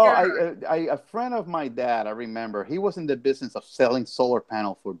No, well, teacher? a friend of my dad, I remember, he was in the business of selling solar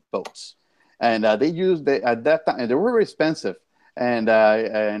panels for boats, and at that time, and they were very expensive, and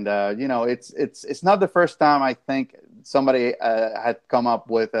you know, it's not the first time I think somebody had come up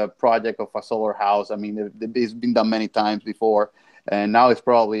with a project of a solar house. I mean, it's been done many times before, and now it's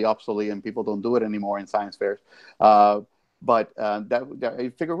probably obsolete, and people don't do it anymore in science fairs. Uh, but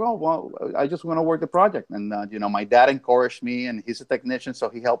I figured, well, I just want to work the project, and you know, my dad encouraged me, and he's a technician, so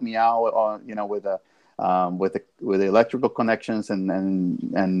he helped me out, you know, with the electrical connections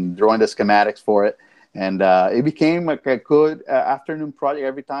and drawing the schematics for it, and it became like a good afternoon project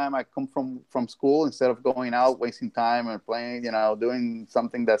every time I come from school. Instead of going out wasting time and playing, you know, doing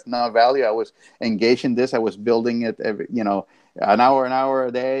something that's not value, I was engaged in this. I was building it every, you know, an hour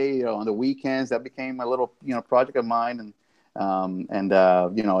a day, you know, on the weekends. That became a little, you know, project of mine, and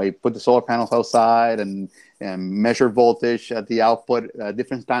you know, I put the solar panels outside and measure voltage at the output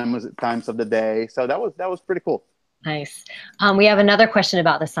different times of the day. So that was pretty cool. Nice. We have another question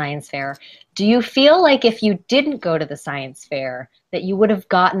about the science fair. Do you feel like if you didn't go to the science fair that you would have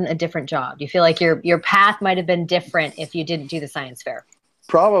gotten a different job? Do you feel like your path might have been different if you didn't do the science fair?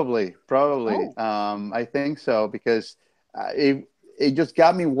 Probably. Oh. I think so, because it just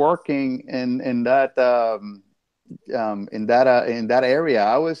got me working in that area.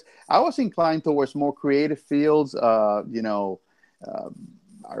 I was inclined towards more creative fields, uh,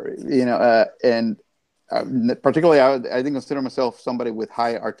 and particularly I didn't consider myself somebody with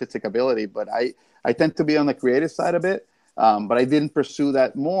high artistic ability, but I tend to be on the creative side a bit. But I didn't pursue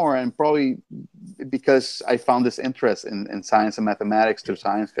that more, and probably because I found this interest in science and mathematics through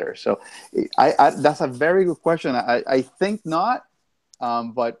science fair. So that's a very good question. I think not,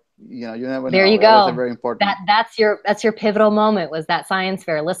 but you know, you never There know. you That was a go. very important. That's your pivotal moment, was that science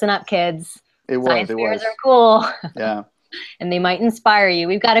fair. Listen up, kids. It was. Science It fairs are was. cool. Yeah. And they might inspire you.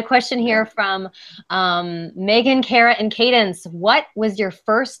 We've got a question Yeah. here from Megan, Kara, and Cadence. What was your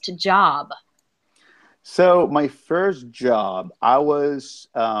first job? So my first job, I was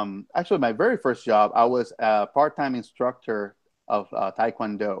actually my very first job. I was a part-time instructor of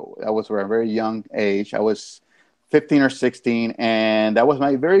Taekwondo. That was at a very young age. I was 15 or 16, and that was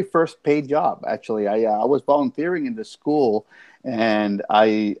my very first paid job. Actually, I was volunteering in the school, and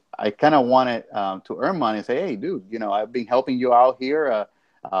I kind of wanted to earn money and say, hey, dude, you know, I've been helping you out here.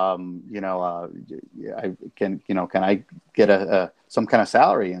 You know, I can, you know, can I get a some kind of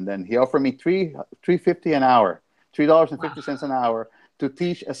salary? And then he offered me $3.50 an hour, $3.50 an hour to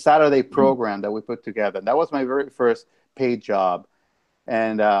teach a Saturday program that we put together. That was my very first paid job.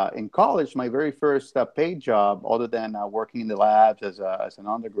 And in college, my very first paid job, other than working in the labs as an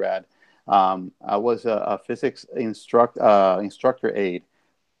undergrad, I was a physics instructor aide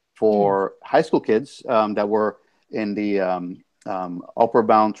for high school kids that were in the Upward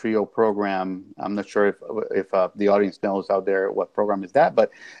Bound Trio program. I'm not sure if the audience knows out there what program is that,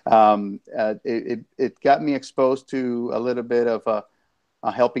 but it got me exposed to a little bit of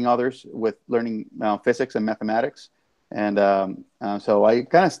helping others with learning physics and mathematics. And so I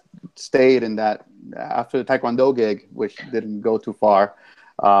kind of stayed in that after the Taekwondo gig, which didn't go too far.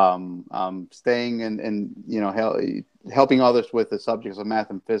 Staying and you know, helping others with the subjects of math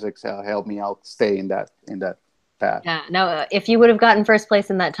and physics helped me out stay in that path. Yeah. Now, if you would have gotten first place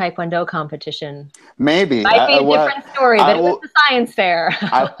in that Taekwondo competition, Maybe might be a well, different story, I but it was will. the science fair.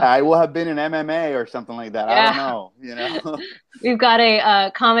 I will have been in MMA or something like that. I Yeah. don't know. You know. We've got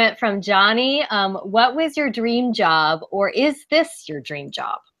a comment from Johnny. What was your dream job, or is this your dream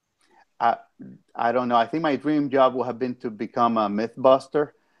job? I I don't know. I think my dream job would have been to become a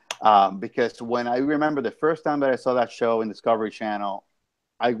MythBuster, because when I remember the first time that I saw that show in Discovery Channel,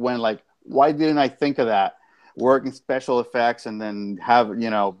 I went like, why didn't I think of that? Work in special effects and then have, you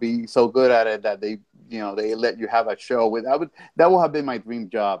know, be so good at it that they, you know, they let you have a show with. That would have been my dream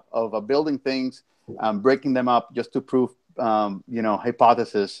job of building things, breaking them up just to prove, you know,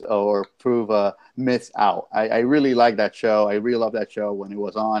 hypothesis or prove myths out. I really like that show. I really love that show when it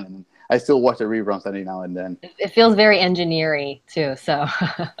was on, and I still watch the reruns every now and then. It feels very engineering too. So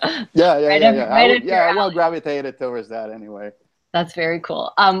Yeah. right up your I well alley. gravitated towards that anyway. That's very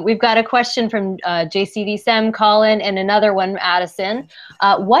cool. We've got a question from JCD Sem, Colin, and another one, Addison.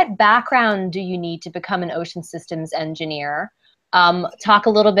 What background do you need to become an ocean systems engineer? Talk a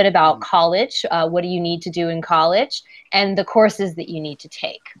little bit about college. What do you need to do in college, and the courses that you need to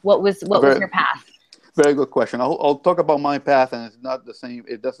take? What was your path? Very good question. I'll talk about my path, and it's not the same.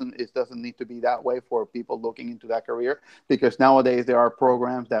 It doesn't need to be that way for people looking into that career, because nowadays there are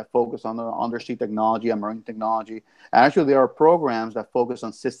programs that focus on the undersea technology and marine technology. And actually, there are programs that focus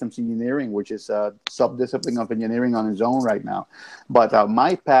on systems engineering, which is a subdiscipline of engineering on its own right now. But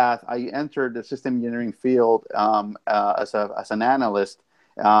my path, I entered the system engineering field as an analyst,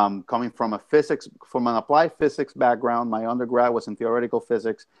 coming from an applied physics background. My undergrad was in theoretical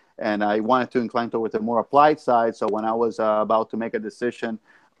physics, and I wanted to incline towards the more applied side. So when I was about to make a decision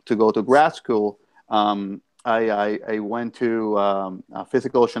to go to grad school, I went to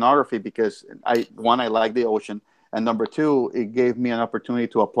physical oceanography, because I like the ocean, and number two, it gave me an opportunity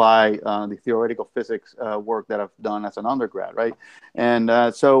to apply the theoretical physics work that I've done as an undergrad, right? And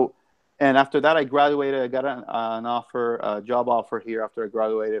after that, I graduated. I got an offer, a job offer here after I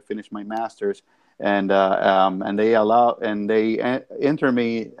graduated, finished my master's, and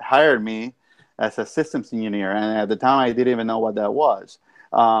hired me as a systems engineer. And at the time, I didn't even know what that was.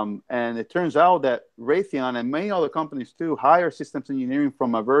 And it turns out that Raytheon and many other companies too hire systems engineering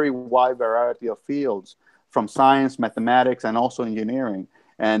from a very wide variety of fields, from science, mathematics, and also engineering.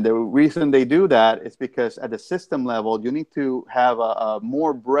 And the reason they do that is because at the system level, you need to have a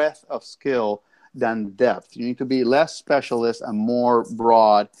more breadth of skill than depth. You need to be less specialist and more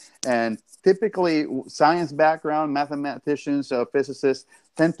broad. And typically, science background, mathematicians, physicists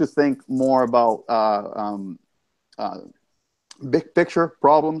tend to think more about big picture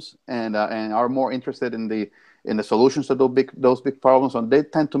problems, and are more interested in the solutions to those big problems. And they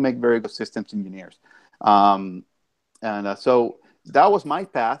tend to make very good systems engineers. So that was my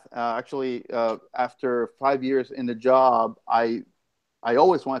path. Actually, after 5 years in the job, I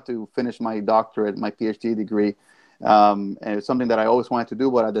always wanted to finish my doctorate, my PhD degree. And it's something that I always wanted to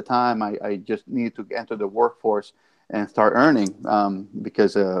do, but at the time, I just needed to enter the workforce and start earning,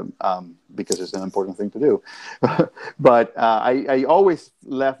 because it's an important thing to do. But I always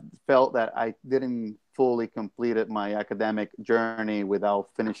felt that I didn't fully completed my academic journey without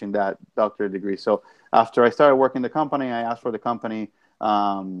finishing that doctorate degree. So after I started working the company, I asked for the company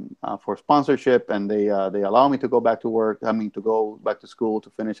for sponsorship, and they allowed me to go back to work. I mean, to go back to school to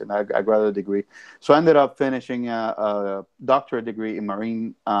finish a graduate degree. So I ended up finishing a doctorate degree in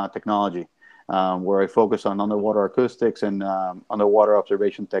marine technology, where I focus on underwater acoustics and underwater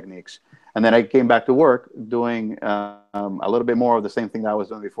observation techniques. And then I came back to work doing a little bit more of the same thing that I was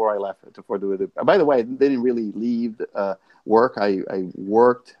doing before I left. By the way, I didn't really leave work. I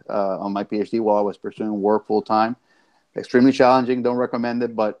worked on my PhD while I was pursuing work full time. Extremely challenging. Don't recommend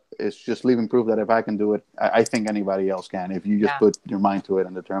it, but it's just living proof that if I can do it, I think anybody else can, if you just put your mind to it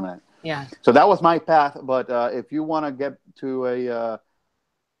and determine it. Yeah. So that was my path. But if you want to get to a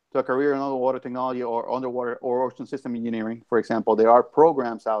career in underwater technology or underwater or ocean system engineering, for example, there are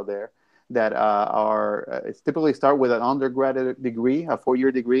programs out there that it's typically start with an undergraduate degree, a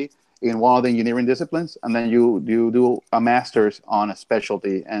 4-year degree in one of the engineering disciplines, and then you do a master's on a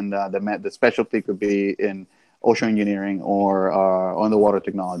specialty, and the specialty could be in ocean engineering or underwater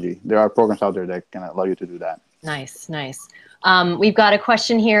technology. There are programs out there that can allow you to do that. Nice, nice. We've got a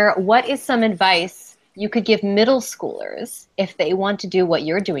question here. What is some advice you could give middle schoolers if they want to do what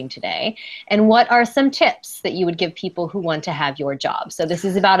you're doing today? And what are some tips that you would give people who want to have your job? So this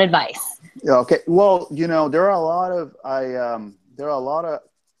is about advice. Okay. Well, there are a lot of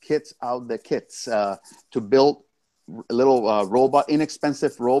kits out there, to build little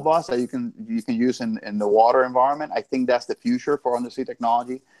inexpensive robots that you can use in the water environment. I think that's the future for undersea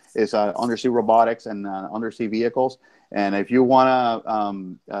technology, is undersea robotics and undersea vehicles. And if you want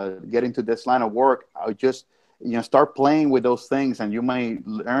to get into this line of work, I would just start playing with those things, and you might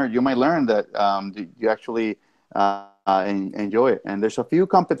learn that you actually enjoy it. And there's a few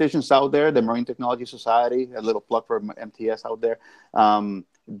competitions out there. The Marine Technology Society, a little plug for MTS out there,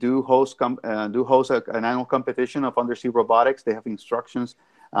 do host an annual competition of undersea robotics. They have instructions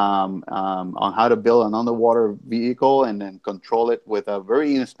on how to build an underwater vehicle and then control it with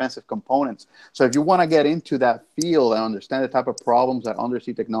very inexpensive components. So if you want to get into that field and understand the type of problems that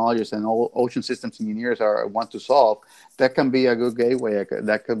undersea technologists and ocean systems engineers want to solve, that can be a good gateway.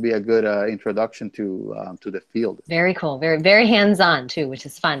 That could be a good introduction to the field. Very cool. Very, very hands-on too, which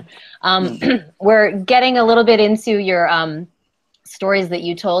is fun. We're getting a little bit into your stories that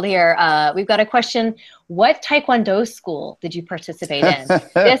you told here. We've got a question. What Taekwondo school did you participate in?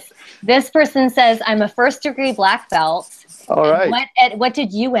 This person says, I'm a first-degree black belt. All right. What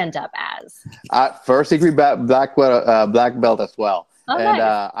did you end up as? First-degree black belt as well. Oh, And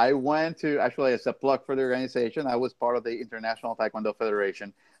nice. I went to, actually, as a plug for the organization, I was part of the International Taekwondo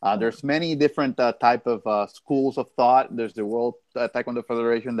Federation. There's many different type of schools of thought. There's the World Taekwondo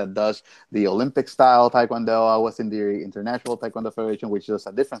Federation that does the Olympic style Taekwondo. I was in the International Taekwondo Federation, which is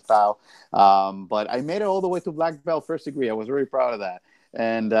a different style. But I made it all the way to black belt first degree. I was very proud of that.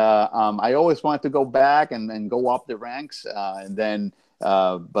 And I always wanted to go back and go up the ranks. And then,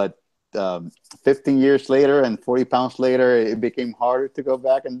 but 15 years later and 40 pounds later, it became harder to go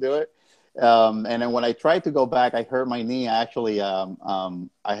back and do it. And then when I tried to go back, I hurt my knee. Actually,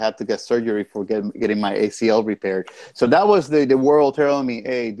 I had to get surgery for getting my ACL repaired. So that was the world telling me,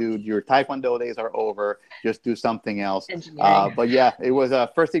 hey, dude, your Taekwondo days are over. Just do something else. Engineering. But yeah, it was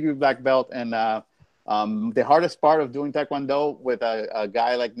a first degree black belt. And the hardest part of doing Taekwondo with a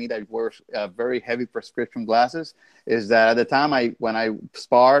guy like me that wears very heavy prescription glasses is that at the time when I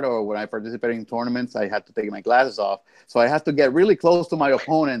sparred or when I participated in tournaments, I had to take my glasses off. So I had to get really close to my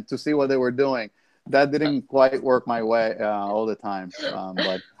opponent to see what they were doing. That didn't quite work my way all the time,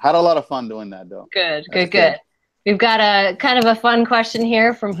 but had a lot of fun doing that though. Good, As a good, good. kid. We've got a kind of a fun question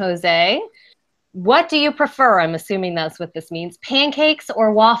here from Jose. What do you prefer? I'm assuming that's what this means. Pancakes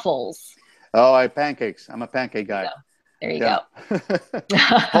or waffles? Oh, pancakes. I'm a pancake There you guy. go. There you Yeah.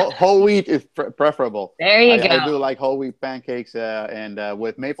 go. whole wheat is preferable. There you I go. do like whole wheat pancakes and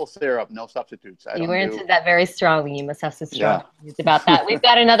with maple syrup, no substitutes. I You don't were do. into that very strongly. You must have some strong Yeah. opinions about that. We've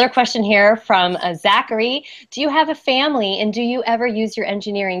got another question here from Zachary. Do you have a family, and do you ever use your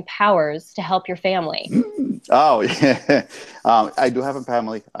engineering powers to help your family? Oh, yeah. I do have a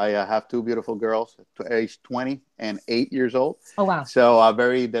family. I have two beautiful girls, age 20 and 8 years old. Oh, wow. So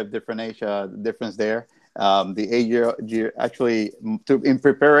very different age difference there. The 8 year actually, in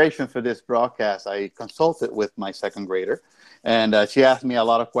preparation for this broadcast, I consulted with my second grader, and she asked me a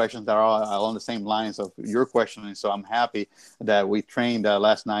lot of questions that are all along the same lines of your questioning. So I'm happy that we trained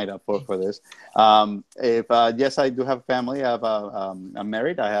last night for this. If yes, I do have a family. I'm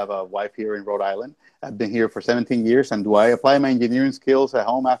married. I have a wife here in Rhode Island. I've been here for 17 years, and do I apply my engineering skills at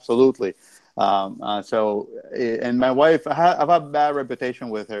home? Absolutely. And my wife, I have a bad reputation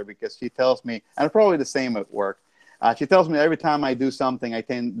with her because she tells me, and probably the same at work. She tells me every time I do something,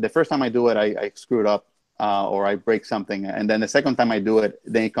 the first time I do it, I screw it up or I break something. And then the second time I do it,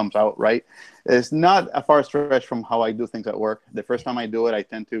 then it comes out right. It's not a far stretch from how I do things at work. The first time I do it, I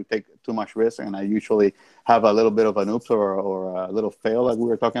tend to take too much risk, and I usually have a little bit of an oops or a little fail like we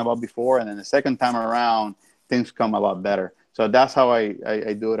were talking about before. And then the second time around, things come a lot better. So that's how I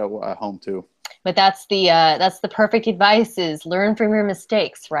do it at home too. But that's the perfect advice: is learn from your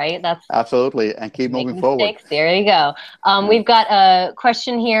mistakes, right? That's Absolutely, and keep make moving forward. mistakes. There you go. Yeah. We've got a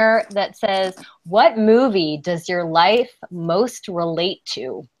question here that says, "What movie does your life most relate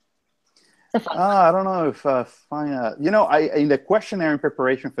to?" It's a fun one. I don't know if I in the questionnaire in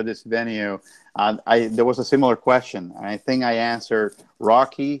preparation for this venue, there was a similar question. I think I answered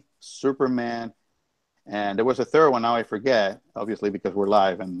Rocky, Superman, and there was a third one. Now I forget, obviously, because we're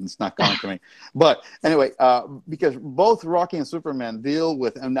live and it's not coming to me. But anyway, because both Rocky and Superman deal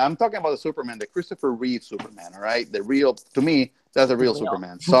with, and I'm talking about the Superman, the Christopher Reeve Superman, all right? The real, to me, that's the real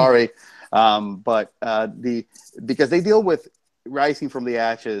Superman. Sorry. But because they deal with rising from the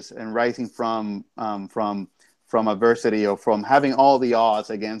ashes and rising from adversity or from having all the odds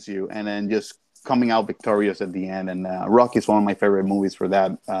against you and then just coming out victorious at the end. And Rocky is one of my favorite movies for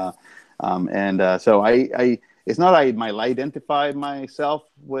that. So I it's not I might identify myself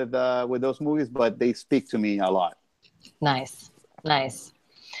with those movies, but they speak to me a lot. Nice, nice.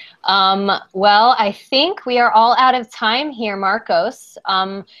 Well, I think we are all out of time here, Marcos.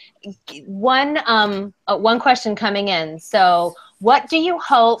 One question coming in. So, what do you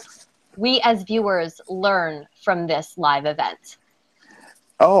hope we as viewers learn from this live event?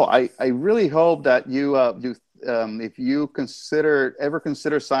 Oh, I really hope that if you ever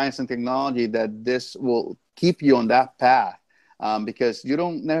consider science and technology, that this will keep you on that path, because you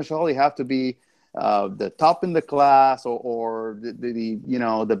don't necessarily have to be the top in the class or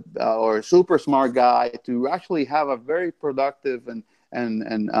or super smart guy to actually have a very productive and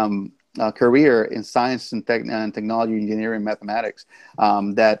career in science and technology, engineering, mathematics.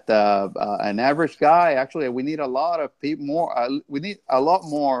 That an average guy, actually, we need a lot of people more. We need a lot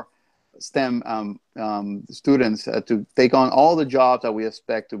more STEM students to take on all the jobs that we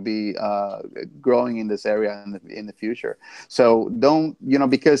expect to be growing in this area in the future. So don't,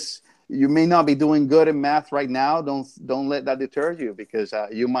 because you may not be doing good in math right now. Don't let that deter you, because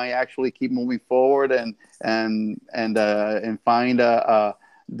you might actually keep moving forward and find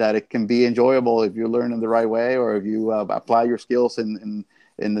that it can be enjoyable if you learn in the right way, or if you apply your skills in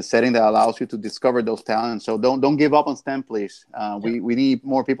in the setting that allows you to discover those talents. So don't give up on STEM, please. We need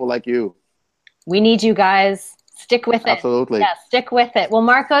more people like you. We need you guys. Stick with it. Absolutely. Yeah, stick with it. Well,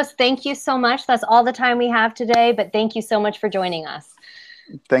 Marcos, thank you so much. That's all the time we have today, but thank you so much for joining us.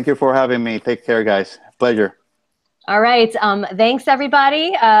 Thank you for having me. Take care, guys. Pleasure. All right. Thanks,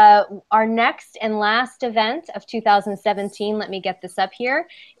 everybody. Our next and last event of 2017, let me get this up here,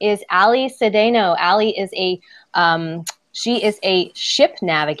 is Ali Cedeno. Ali is she is a ship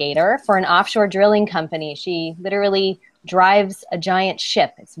navigator for an offshore drilling company. She literally drives a giant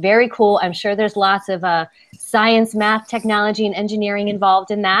ship. It's very cool. I'm sure there's lots of science, math, technology, and engineering involved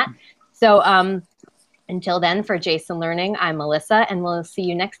in that. So until then, for Jason Learning, I'm Melissa, and we'll see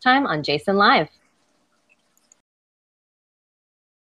you next time on Jason Live.